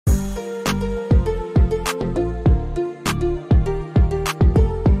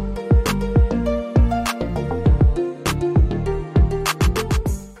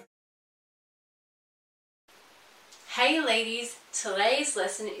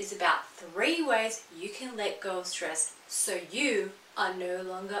is about 3 ways you can let go of stress so you are no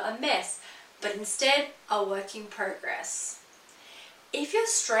longer a mess, but instead a work in progress. If you're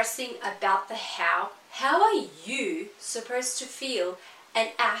stressing about the how are you supposed to feel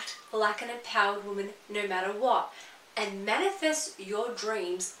and act like an empowered woman no matter what, and manifest your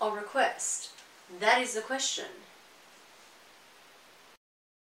dreams on request? That is the question.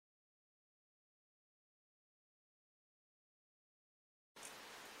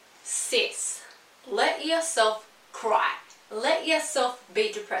 Sis, let yourself cry. Let yourself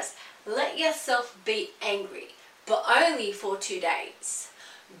be depressed. Let yourself be angry, but only for 2 days.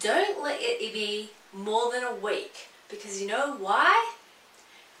 Don't let it be more than a week, because you know why?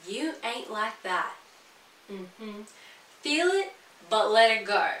 You ain't like that. Feel it, but let it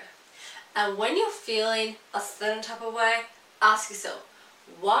go. And when you're feeling a certain type of way, ask yourself,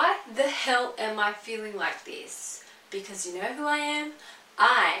 why the hell am I feeling like this? Because you know who I am?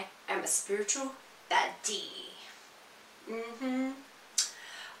 I am a spiritual baddie.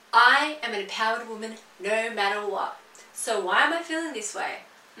 I am an empowered woman no matter what. So why am I feeling this way?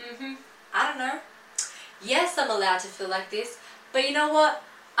 I don't know. Yes, I'm allowed to feel like this, but you know what?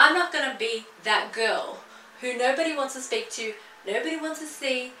 I'm not going to be that girl who nobody wants to speak to, nobody wants to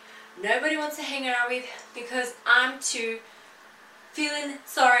see, nobody wants to hang around with, because I'm too feeling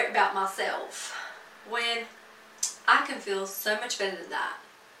sorry about myself, when I can feel so much better than that.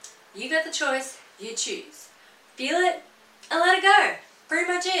 You got the choice, you choose. Feel it and let it go. Pretty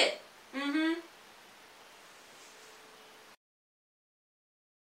much it.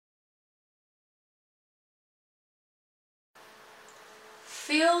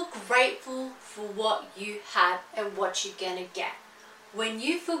 Feel grateful for what you have and what you're gonna get. When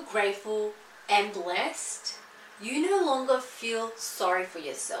you feel grateful and blessed, you no longer feel sorry for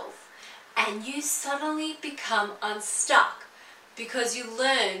yourself, and you suddenly become unstuck because you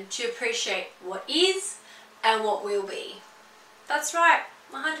learn to appreciate what is and what will be. That's right,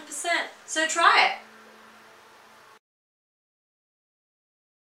 100%. So try it.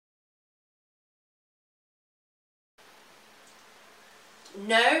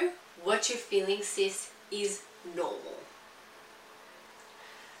 Know what you're feeling, sis, is normal.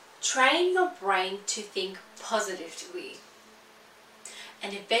 Train your brain to think positively,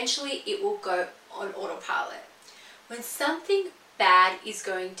 and eventually it will go on autopilot. When something bad is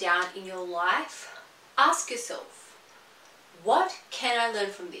going down in your life, ask yourself, what can I learn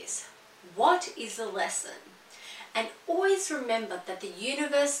from this? What is the lesson? And always remember that the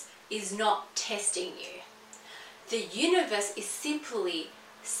universe is not testing you. The universe is simply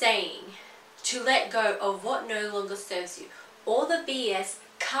saying to let go of what no longer serves you. All the BS,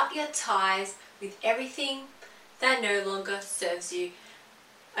 cut your ties with everything that no longer serves you.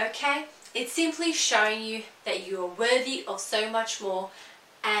 Okay? It's simply showing you that you are worthy of so much more,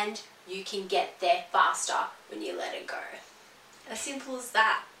 and you can get there faster when you let it go. As simple as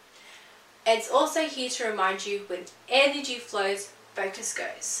that. It's also here to remind you, when energy flows, focus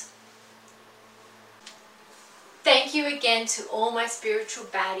goes. Thank you again to all my spiritual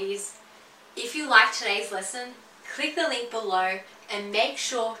baddies. If you liked today's lesson, click the link below and make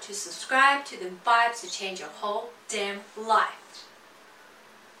sure to subscribe to the vibes to change your whole damn life.